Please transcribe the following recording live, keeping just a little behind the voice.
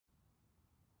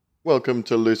Welcome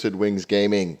to Lucid Wings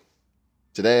Gaming.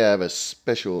 Today I have a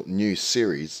special new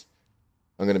series.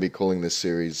 I'm going to be calling this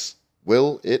series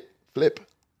Will It Flip?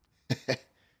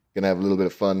 Gonna have a little bit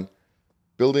of fun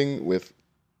building with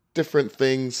different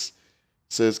things.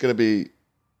 So it's going to be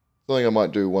something I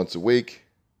might do once a week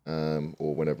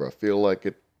or whenever I feel like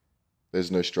it. There's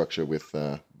no structure with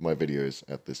my videos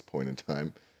at this point in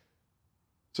time.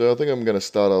 So I think I'm going to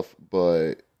start off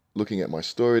by looking at my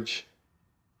storage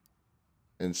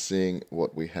and seeing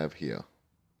what we have here.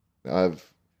 Now,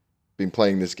 I've been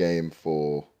playing this game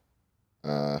for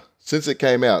since it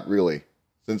came out, really,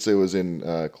 since it was in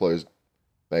closed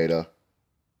beta,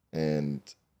 and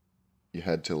you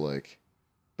had to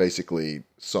basically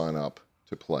sign up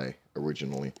to play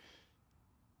originally.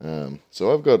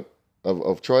 So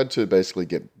I've tried to basically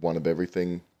get one of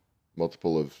everything,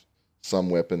 multiple of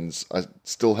some weapons. I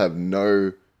still have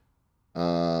no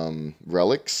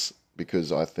relics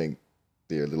because I think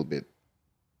they're a little bit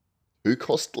too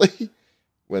costly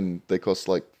when they cost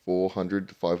like 400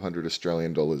 to 500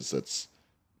 Australian dollars. That's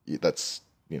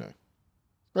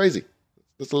crazy.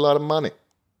 That's a lot of money.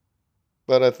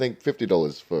 But I think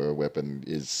 $50 for a weapon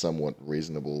is somewhat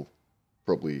reasonable.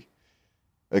 Probably.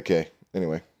 Okay,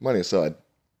 anyway, money aside,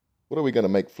 what are we going to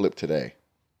make flip today?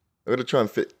 I'm going to try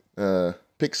and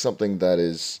pick something that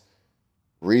is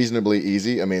reasonably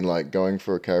easy. I mean, like going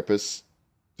for a carapace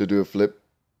to do a flip.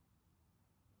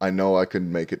 I know I could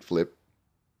make it flip,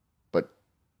 but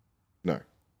no.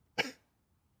 I'm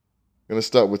going to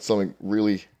start with something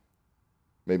really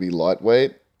maybe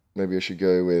lightweight. Maybe I should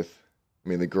go with,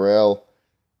 the Guerilla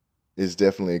is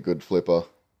definitely a good flipper.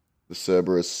 The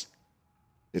Cerberus,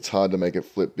 it's hard to make it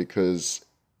flip because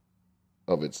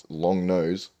of its long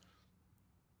nose.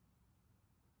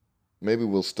 Maybe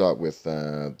we'll start with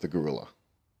the Guerilla,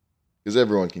 because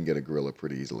everyone can get a Guerilla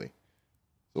pretty easily.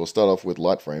 So we'll start off with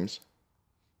light frames.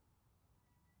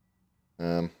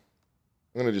 I'm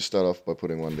going to just start off by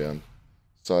putting one down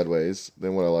sideways.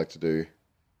 Then what I like to do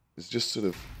is just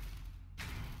sort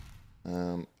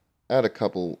of add a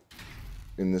couple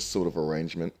in this sort of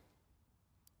arrangement.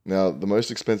 Now, the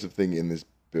most expensive thing in this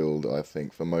build, I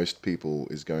think, for most people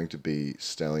is going to be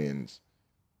stallions.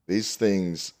 These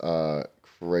things are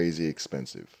crazy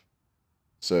expensive.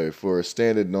 So for a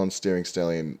standard non-steering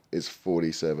stallion is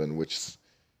 47, which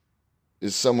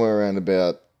is somewhere around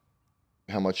about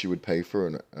how much you would pay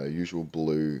for a usual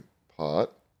blue part.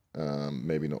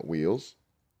 Maybe not wheels.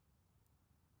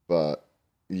 But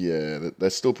yeah, they're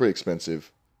still pretty expensive.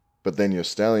 But then your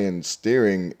stallion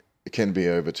steering can be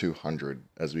over 200,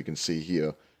 as we can see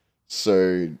here.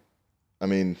 So,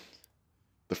 the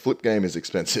flip game is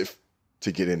expensive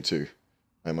to get into,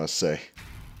 I must say.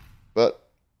 But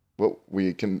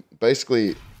we can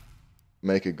basically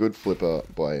make a good flipper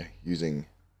by using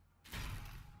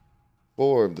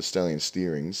 4 of the stallion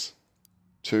steerings,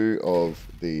 2 of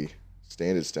the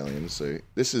standard stallions. So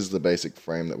this is the basic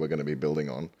frame that we're going to be building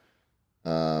on.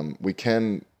 We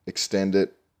can extend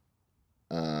it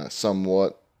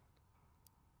somewhat,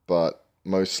 but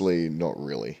mostly not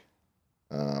really.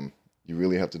 You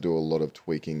really have to do a lot of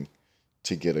tweaking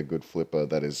to get a good flipper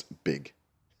that is big.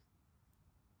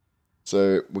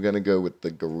 So we're going to go with the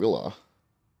Guerilla.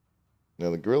 Now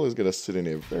the Guerilla is going to sit in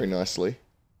here very nicely.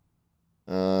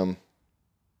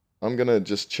 I'm going to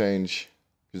just change,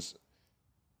 because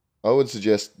I would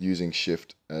suggest using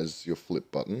Shift as your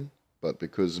flip button, but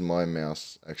because my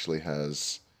mouse actually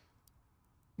has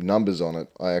numbers on it,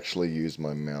 I actually use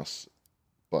my mouse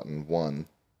button 1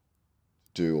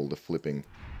 to do all the flipping.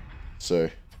 So,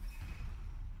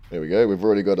 there we go. We've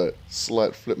already got a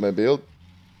slight flipmobile.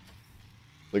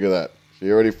 Look at that. She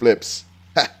already flips.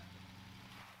 Ha!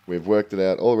 We've worked it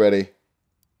out already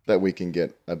that we can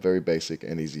get a very basic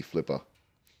and easy flipper.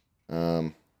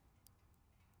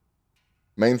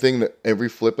 Main thing that every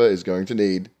flipper is going to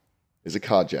need is a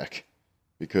car jack,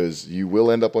 because you will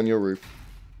end up on your roof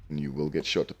and you will get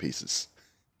shot to pieces.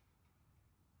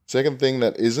 Second thing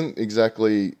that isn't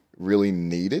exactly really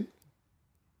needed,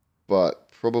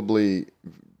 but probably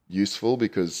useful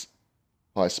because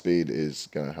high speed is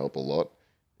going to help a lot,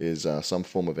 is some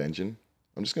form of engine.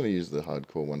 I'm just going to use the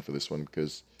hardcore one for this one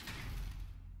because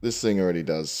this thing already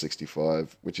does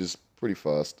 65, which is pretty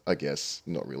fast, I guess.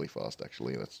 Not really fast,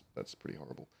 actually. That's pretty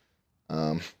horrible.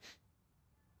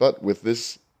 But with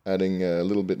this adding a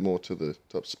little bit more to the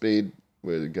top speed,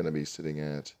 we're going to be sitting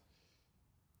at,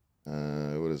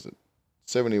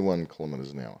 71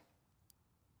 kilometers an hour.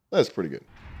 That's pretty good.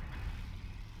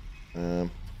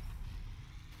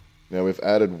 Now we've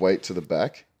added weight to the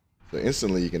back, so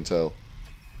instantly you can tell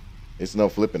it's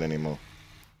not flipping anymore.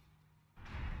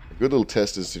 A good little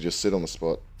test is to just sit on the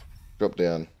spot, drop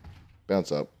down,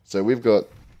 bounce up. So we've got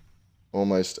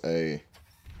almost a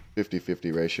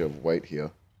 50-50 ratio of weight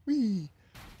here. Whee!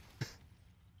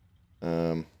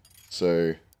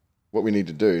 So what we need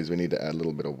to do is we need to add a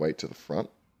little bit of weight to the front.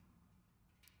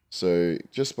 So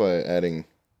just by adding,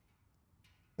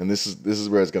 and this is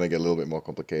where it's going to get a little bit more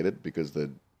complicated, because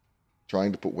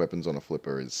trying to put weapons on a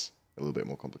flipper is a little bit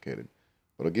more complicated.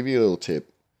 But I'll give you a little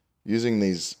tip. Using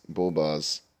these bull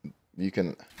bars, you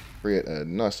can create a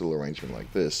nice little arrangement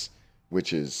like this,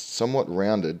 which is somewhat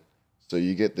rounded. So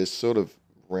you get this sort of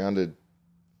rounded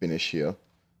finish here.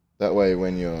 That way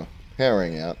when you're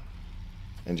powering out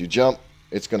and you jump,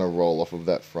 it's going to roll off of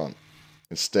that front,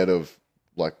 instead of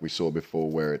like we saw before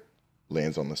where it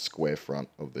lands on the square front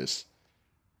of this.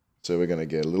 So we're going to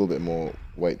get a little bit more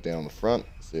weight down the front.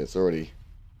 See, it's already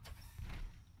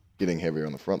getting heavier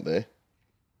on the front there.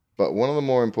 But one of the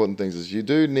more important things is you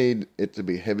do need it to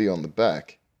be heavy on the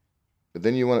back, but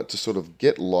then you want it to sort of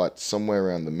get light somewhere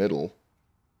around the middle,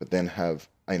 but then have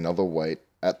another weight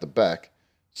at the back,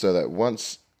 so that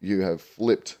once you have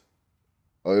flipped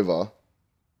over,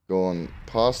 gone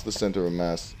past the center of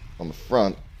mass on the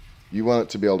front, you want it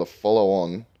to be able to follow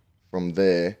on from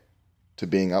there to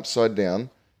being upside down.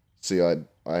 See,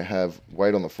 I have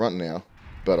weight on the front now,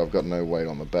 but I've got no weight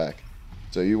on the back.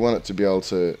 So you want it to be able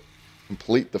to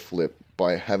complete the flip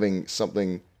by having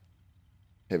something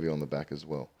heavy on the back as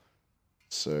well.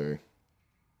 So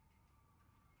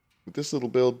with this little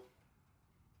build,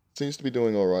 it seems to be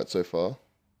doing all right so far.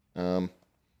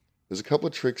 There's a couple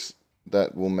of tricks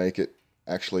that will make it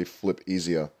actually flip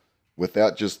easier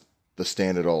without just the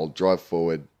standard old drive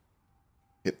forward,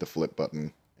 hit the flip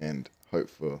button, and hope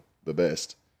for the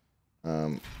best.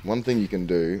 One thing you can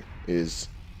do is,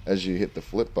 as you hit the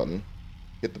flip button,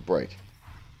 hit the brake.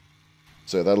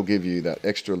 So that'll give you that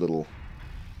extra little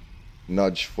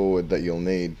nudge forward that you'll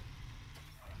need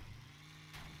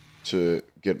to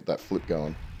get that flip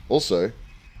going. Also,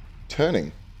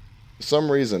 turning. For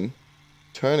some reason,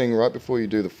 turning right before you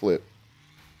do the flip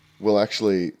will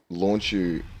actually launch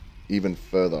you even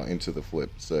further into the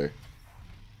flip. So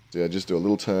yeah, just do a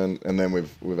little turn, and then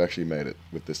we've actually made it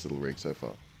with this little rig so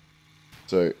far.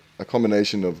 So a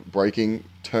combination of braking,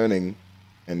 turning,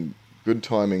 and good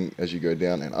timing as you go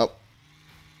down and up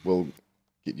will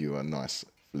get you a nice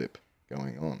flip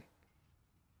going on.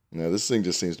 Now this thing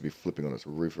just seems to be flipping on its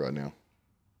roof right now.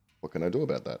 What can I do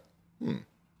about that?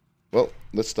 Well,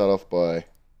 let's start off by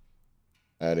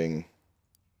adding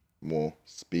more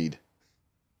speed.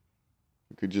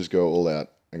 We could just go all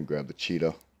out and grab the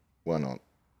cheater. Why not?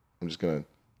 I'm just going to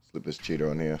slip this cheater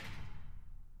on here.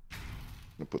 I'm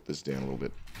going to put this down a little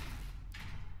bit.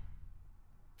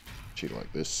 Cheater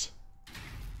like this.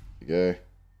 There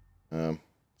you go.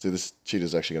 See, this cheater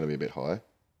is actually going to be a bit high.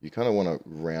 You kind of want to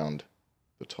round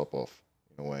the top off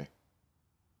in a way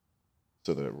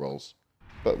so that it rolls.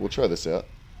 But we'll try this out.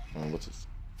 What's it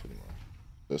sitting like?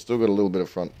 So it's still got a little bit of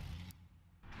front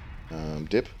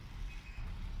dip.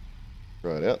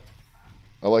 Try it out.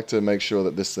 I like to make sure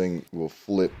that this thing will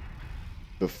flip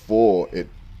before it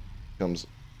comes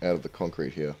out of the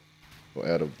concrete here, or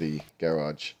out of the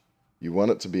garage. You want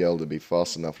it to be able to be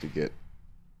fast enough to get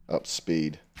up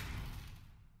speed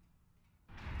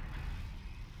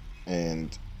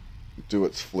and do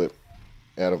its flip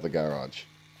out of the garage.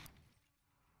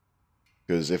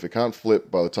 Because if it can't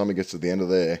flip by the time it gets to the end of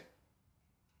there,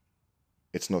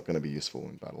 it's not going to be useful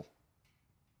in battle.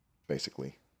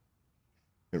 Basically.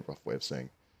 A rough way of saying.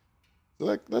 So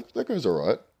that goes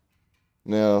alright.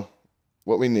 Now,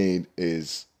 what we need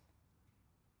is,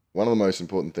 one of the most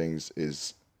important things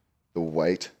is the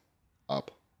weight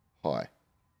up high.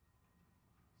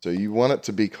 So you want it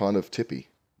to be kind of tippy.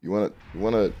 You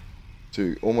want it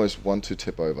to almost want to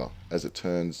tip over as it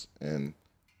turns and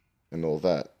all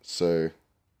that. So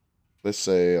let's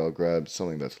say I'll grab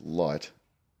something that's light.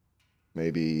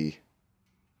 Maybe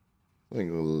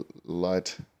something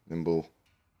light, nimble.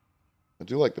 I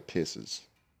do like the pierces.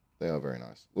 They are very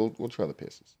nice. We'll try the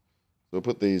pierces. So we'll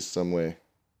put these somewhere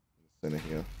in the center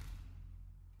here.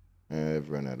 I've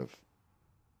run out of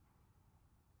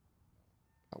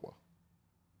power.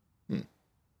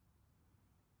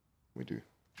 We do.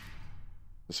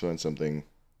 Let's find something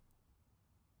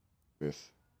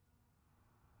with...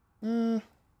 maybe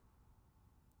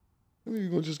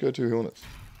we'll just go 2 Hornets.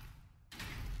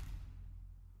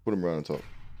 Put them right on top.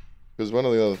 Because one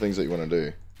of the other things that you want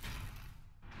to do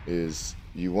is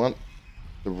you want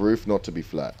the roof not to be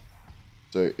flat.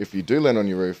 So if you do land on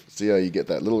your roof, see how you get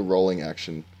that little rolling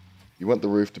action? You want the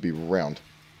roof to be round.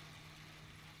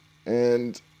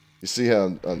 And you see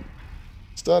how I'm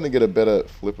starting to get a better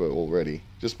flipper already,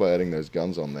 just by adding those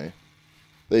guns on there.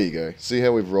 There you go. See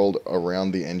how we've rolled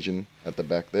around the engine at the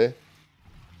back there?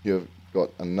 You've got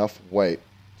enough weight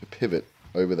to pivot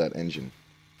over that engine.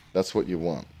 That's what you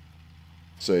want.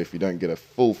 So if you don't get a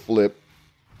full flip,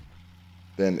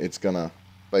 then it's gonna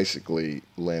basically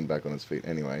land back on its feet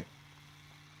anyway.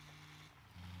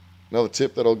 Another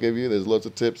tip that I'll give you, there's lots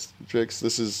of tips, tricks.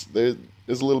 There's a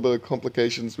little bit of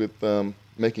complications with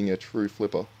making a true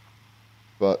flipper.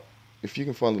 But if you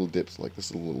can find little dips like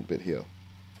this little bit here,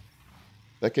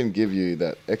 that can give you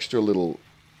that extra little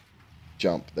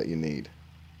jump that you need.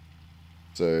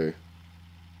 So,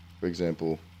 for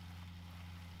example,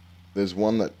 there's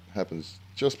one that happens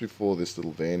just before this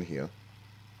little van here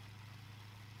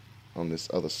on this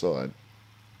other side.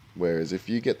 Whereas if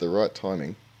you get the right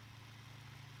timing,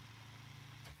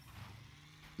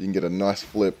 you can get a nice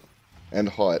flip and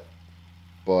height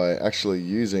by actually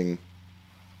using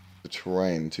the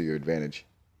terrain to your advantage.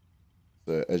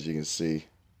 So as you can see,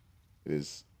 it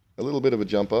is a little bit of a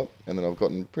jump up, and then I've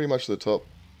gotten pretty much to the top,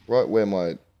 right where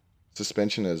my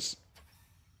suspension has,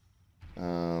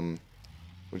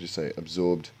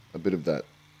 absorbed a bit of that.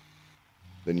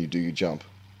 Then you do your jump.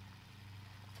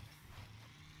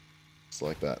 It's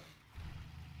like that.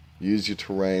 Use your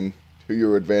terrain to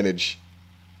your advantage,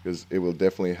 because it will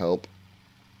definitely help.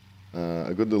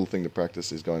 A good little thing to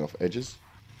practice is going off edges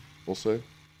also,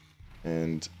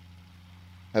 and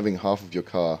having half of your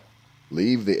car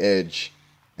leave the edge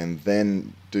and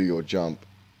then do your jump.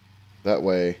 That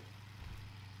way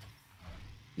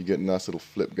you get a nice little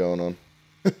flip going on.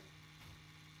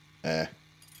 Kind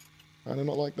of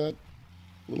not like that.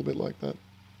 A little bit like that.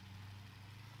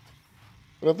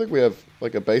 But I think we have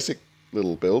like a basic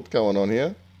little build going on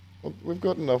here. We've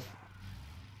got enough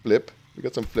flip. We've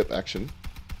got some flip action.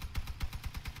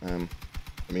 I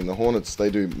mean, the Hornets,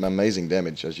 they do amazing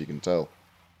damage, as you can tell.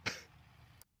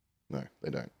 No, they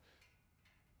don't.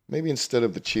 Maybe instead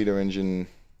of the cheater engine,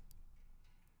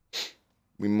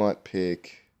 we might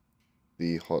pick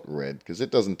the hot red, because it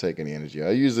doesn't take any energy. I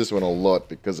use this one a lot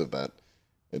because of that.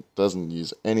 It doesn't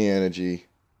use any energy,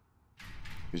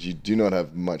 because you do not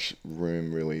have much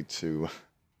room, really, to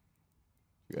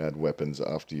add weapons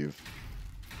after you've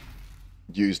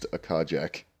used a car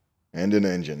jack and an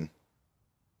engine.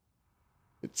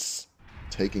 It's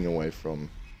taking away from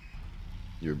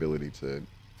your ability to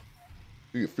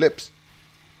do your flips.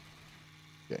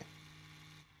 Okay.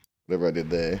 Whatever I did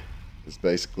there is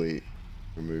basically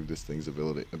remove this thing's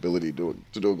ability to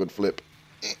do a good flip.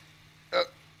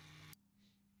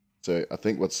 So I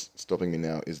think what's stopping me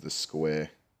now is the square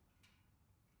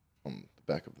on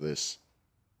the back of this.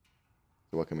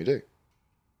 So what can we do?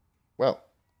 Well,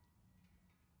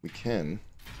 we can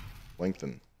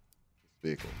lengthen this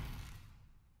vehicle.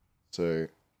 So,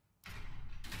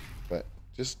 but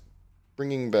just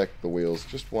bringing back the wheels,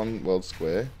 just one weld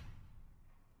square.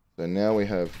 So now we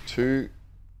have two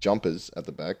jumpers at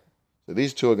the back. So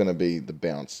these two are going to be the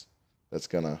bounce. That's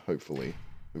going to hopefully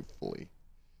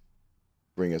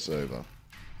bring us over.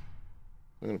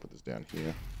 I'm going to put this down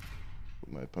here.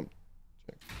 Put my pump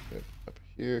jack up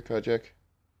here, car jack.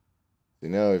 So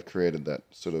now we've created that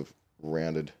sort of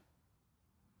rounded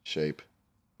shape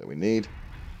that we need.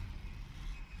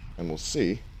 And we'll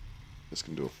see. This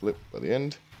can do a flip by the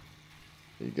end.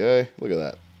 There you go. Look at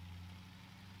that.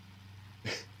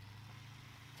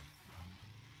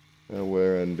 Now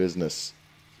we're in business.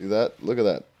 See that? Look at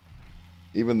that.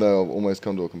 Even though I've almost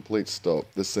come to a complete stop,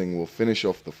 this thing will finish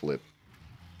off the flip.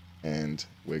 And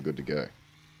we're good to go.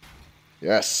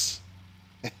 Yes!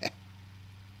 Bit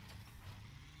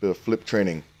of flip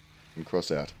training in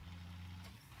Crossout.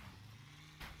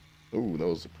 Ooh, that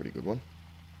was a pretty good one.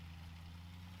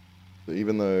 So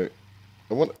even though...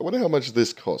 I wonder how much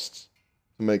this costs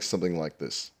to make something like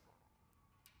this.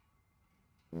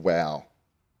 Wow.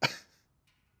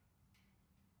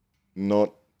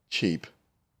 Not cheap.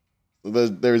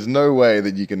 There is no way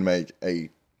that you can make a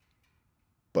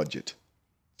budget.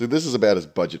 So this is about as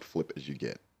budget flip as you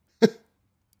get.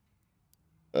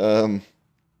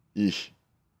 Yeesh.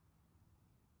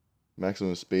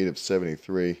 Maximum speed of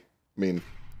 73. I mean,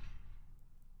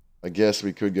 I guess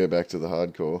we could go back to the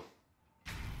hardcore.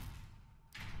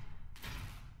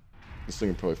 This thing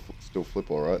can probably still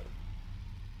flip alright.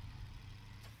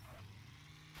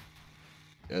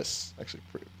 Yes, actually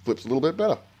flips a little bit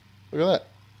better. Look at that.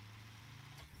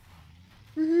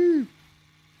 Woohoo!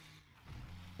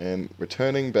 And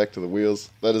returning back to the wheels,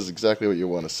 that is exactly what you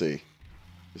want to see.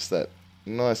 Just that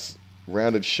nice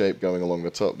rounded shape going along the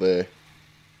top there,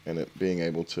 and it being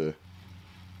able to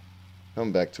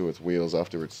come back to its wheels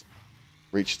after it's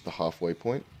reached the halfway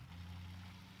point.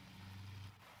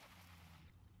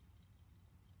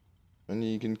 And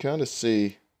you can kind of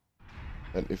see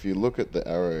And if you look at the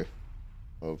arrow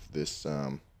of this,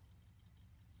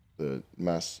 the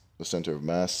center of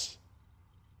mass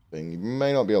thing, you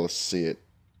may not be able to see it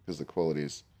because the quality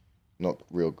is not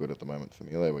real good at the moment for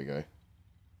me. There we go.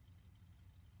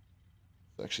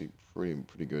 It's actually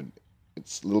pretty good.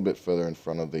 It's a little bit further in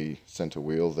front of the center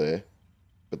wheel there,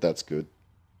 but that's good.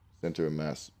 Center of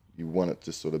mass, you want it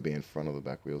to sort of be in front of the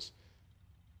back wheels.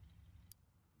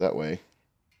 That way,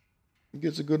 it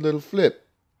gets a good little flip.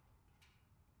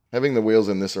 Having the wheels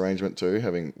in this arrangement too,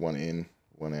 having one in,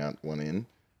 one out, one in,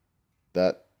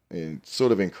 that it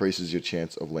sort of increases your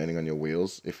chance of landing on your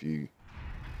wheels if you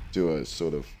do a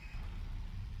sort of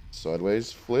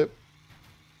sideways flip.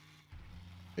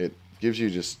 It gives you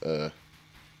just I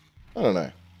don't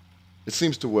know. It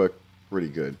seems to work pretty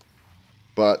good.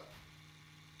 But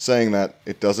saying that,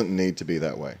 it doesn't need to be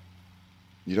that way.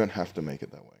 You don't have to make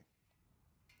it that way.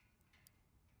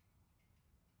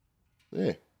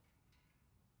 There.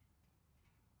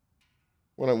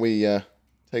 Why don't we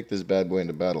take this bad boy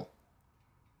into battle?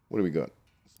 What do we got?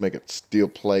 Let's make it steel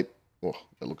plate. Oh,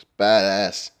 that looks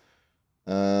badass.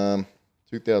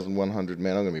 2,100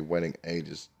 men. I'm going to be waiting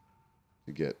ages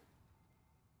to get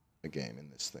a game in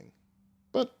this thing.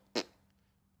 But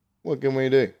what can we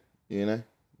do? You know,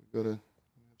 we've got to have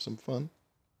some fun.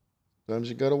 Sometimes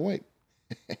you got to wait.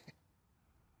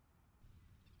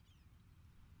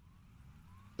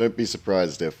 Don't be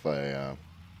surprised if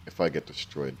I get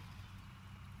destroyed.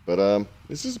 But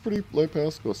this is a pretty low power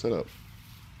score setup,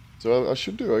 so I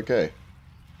should do okay.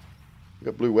 We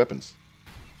got blue weapons.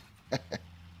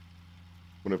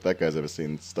 Wonder if that guy's ever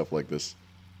seen stuff like this.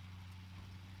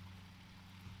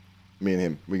 Me and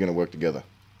him, we're gonna work together.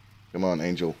 Come on,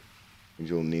 Angel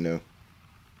Nino.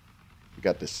 We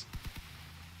got this.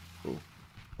 Cool.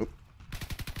 Oh.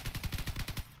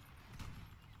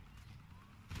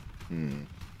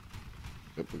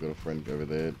 Yep, we got a friend over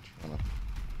there trying to.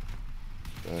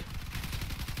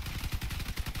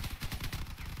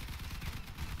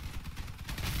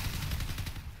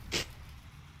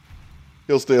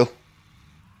 Kill steal.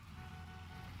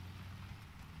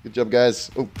 Good job,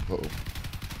 guys. Oh, uh-oh.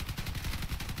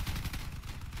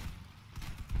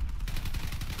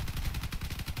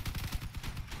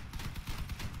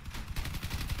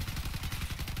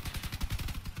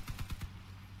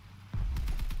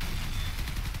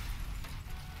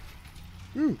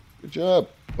 Ooh, good job.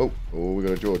 Oh, we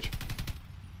got a George.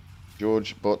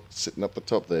 George bot sitting up the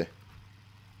top there.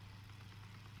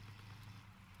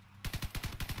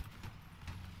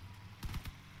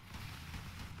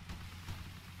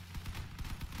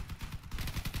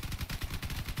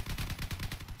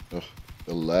 Ugh,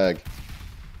 the lag.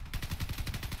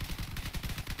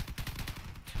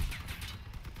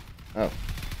 Oh,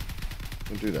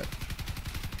 don't do that.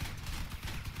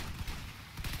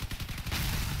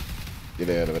 Get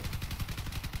out of it.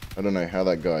 I don't know how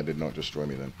that guy did not destroy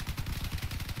me then.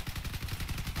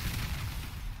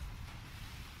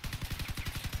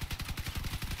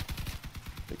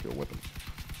 Take your weapon.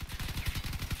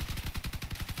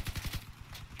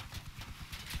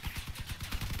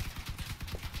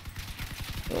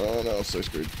 Oh no, so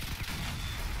screwed.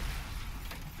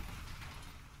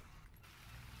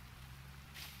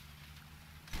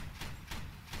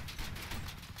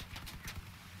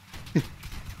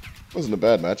 Wasn't a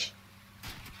bad match.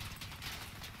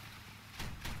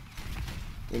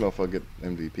 I don't know if I'll get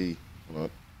MVP or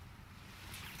not.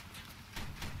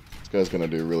 This guy's gonna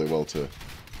do really well to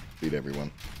beat everyone.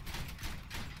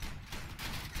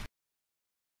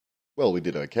 Well, we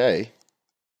did okay.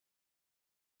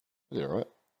 I did alright.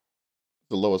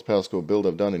 The lowest power score build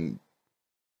I've done in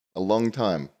a long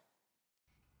time.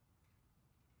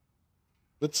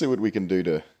 Let's see what we can do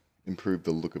to improve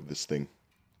the look of this thing.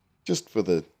 Just for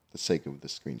the sake of the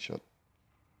screenshot.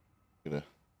 Gonna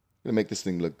make this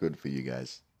thing look good for you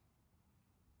guys.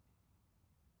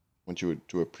 Want you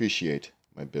to appreciate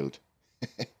my build.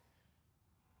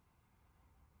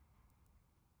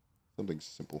 Something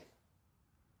simple.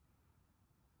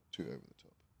 Too over the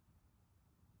top.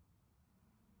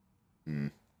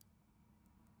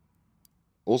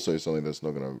 Also something that's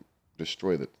not going to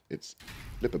destroy its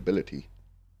flippability.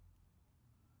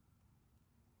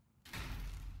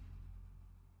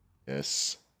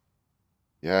 Yes.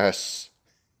 Yes.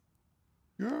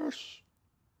 Yes.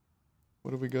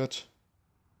 What have we got?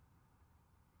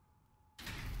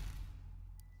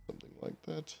 Something like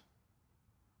that.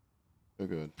 Oh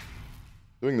good.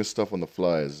 Doing this stuff on the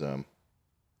fly is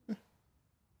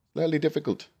slightly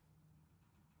difficult.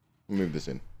 We'll move this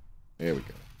in. There we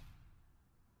go.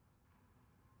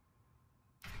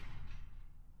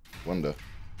 Wonder.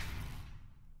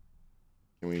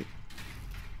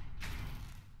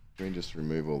 Can Let me just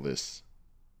remove all this.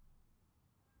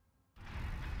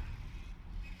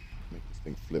 Make this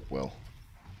thing flip well.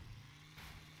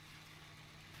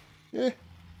 Yeah.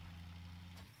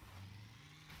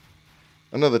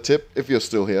 Another tip, if you're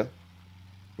still here,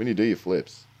 when you do your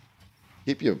flips,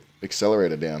 keep your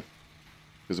accelerator down.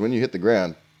 Because when you hit the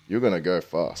ground, you're going to go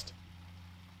fast.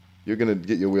 You're going to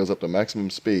get your wheels up to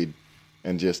maximum speed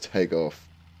and just take off.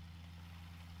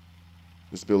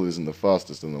 This build isn't the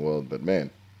fastest in the world, but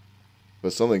man, for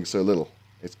something so little,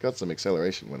 it's got some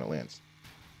acceleration when it lands.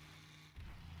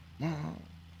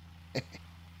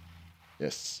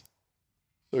 Yes.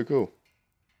 So cool.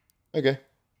 Okay.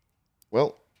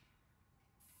 Well,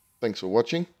 thanks for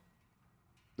watching.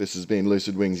 This has been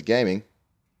Lucid Wings Gaming.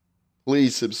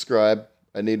 Please subscribe.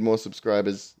 I need more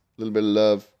subscribers. A little bit of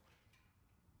love.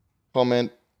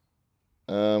 Comment.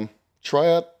 Try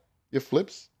out your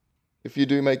flips. If you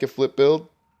do make a flip build,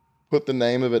 put the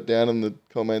name of it down in the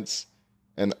comments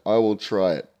and I will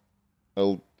try it.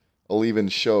 I'll even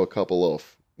show a couple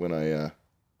off when I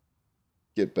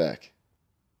get back.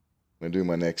 I'm going to do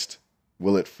my next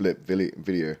Will It Flip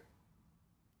video.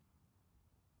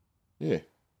 Yeah.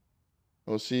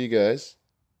 I'll see you guys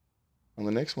on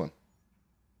the next one.